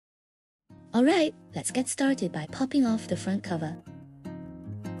Alright, let's get started by popping off the front cover.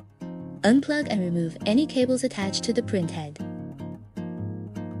 Unplug and remove any cables attached to the print head.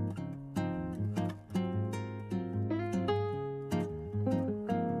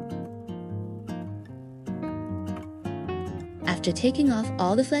 After taking off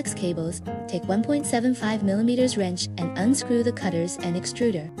all the flex cables, take 1.75mm wrench and unscrew the cutters and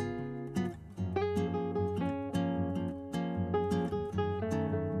extruder.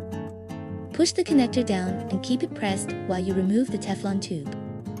 Push the connector down and keep it pressed while you remove the Teflon tube.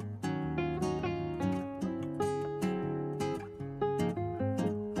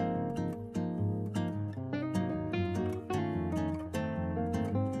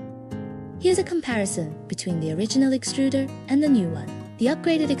 Here's a comparison between the original extruder and the new one. The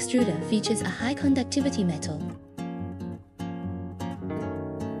upgraded extruder features a high conductivity metal.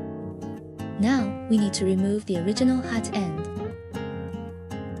 Now we need to remove the original hot end.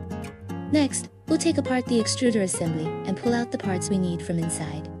 Next, we'll take apart the extruder assembly and pull out the parts we need from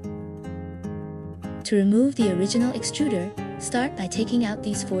inside. To remove the original extruder, start by taking out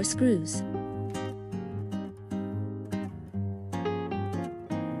these 4 screws.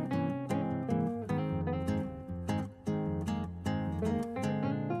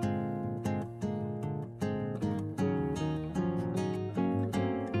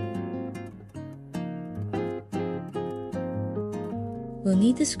 We'll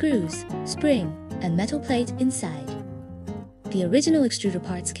need the screws, spring, and metal plate inside. The original extruder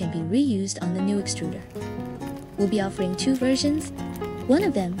parts can be reused on the new extruder. We'll be offering 2 versions. One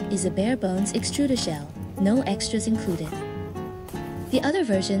of them is a bare bones extruder shell, no extras included. The other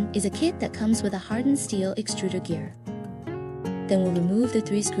version is a kit that comes with a hardened steel extruder gear. Then we'll remove the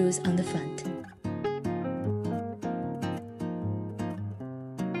 3 screws on the front.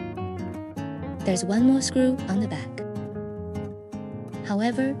 There's 1 more screw on the back.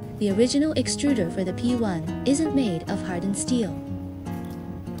 However, the original extruder for the P1 isn't made of hardened steel.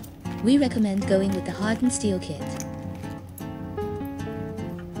 We recommend going with the hardened steel kit.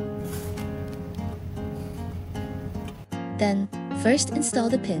 Then, first install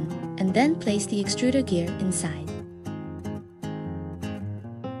the pin, and then place the extruder gear inside.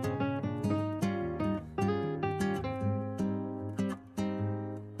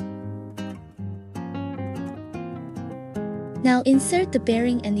 Now insert the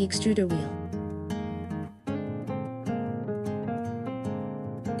bearing and the extruder wheel.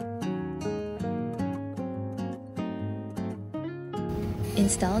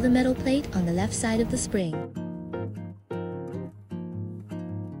 Install the metal plate on the left side of the spring.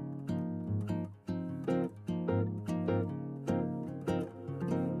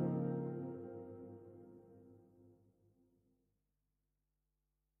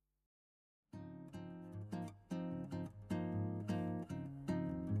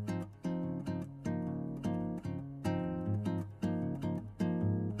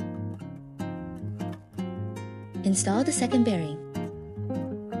 Install the second bearing.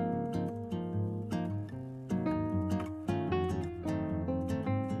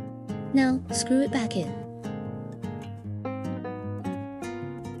 Now, screw it back in.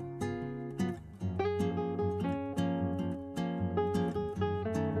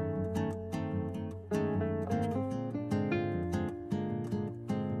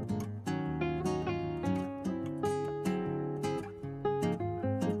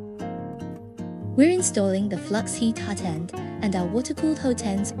 We're installing the FluxHeat Hotend, and our water-cooled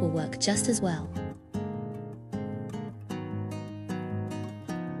Hotends will work just as well.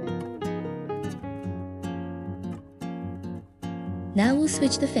 Now we'll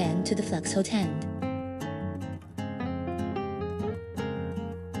switch the fan to the Flux Hotend.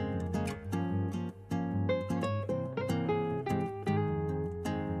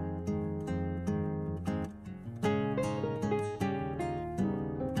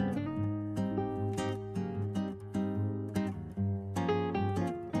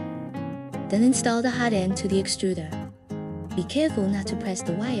 Then install the hot end to the extruder. Be careful not to press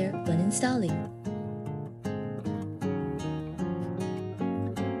the wire when installing.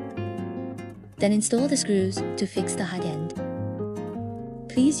 Then install the screws to fix the hot end.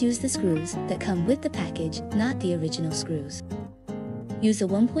 Please use the screws that come with the package, not the original screws. Use a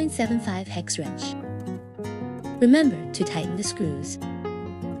 1.75 hex wrench. Remember to tighten the screws.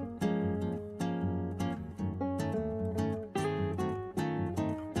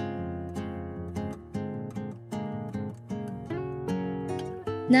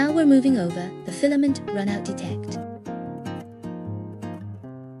 Now we're moving over the filament runout detect.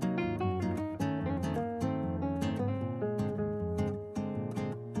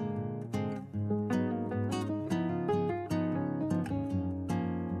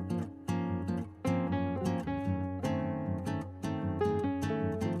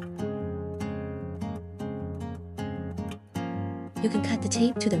 you can cut the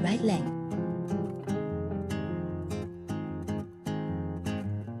tape to the right length.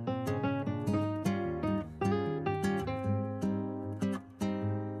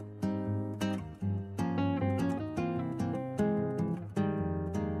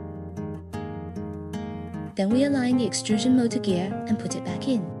 Then we align the extrusion motor gear and put it back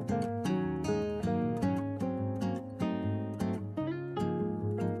in.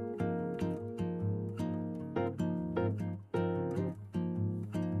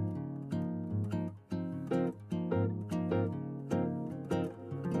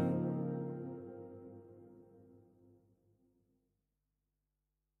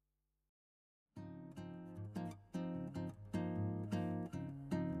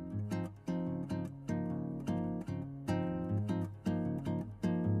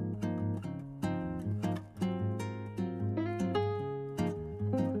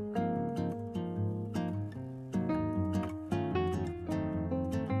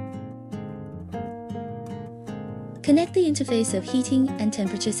 Connect the interface of heating and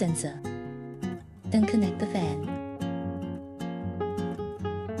temperature sensor. Then connect the fan.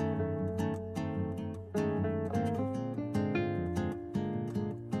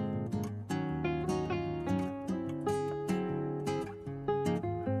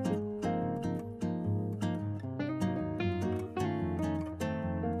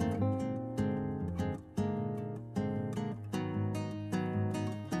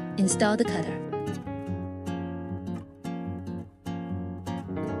 Install the cutter.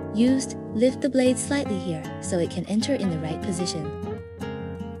 Used, lift the blade slightly here so it can enter in the right position.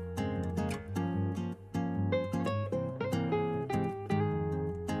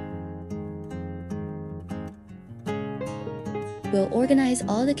 We'll organize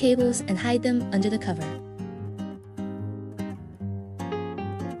all the cables and hide them under the cover.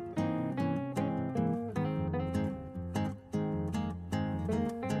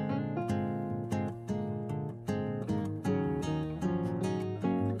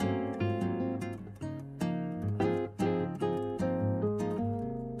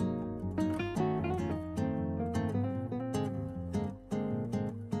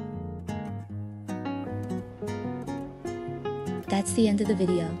 That's the end of the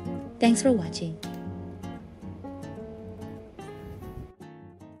video. Thanks for watching.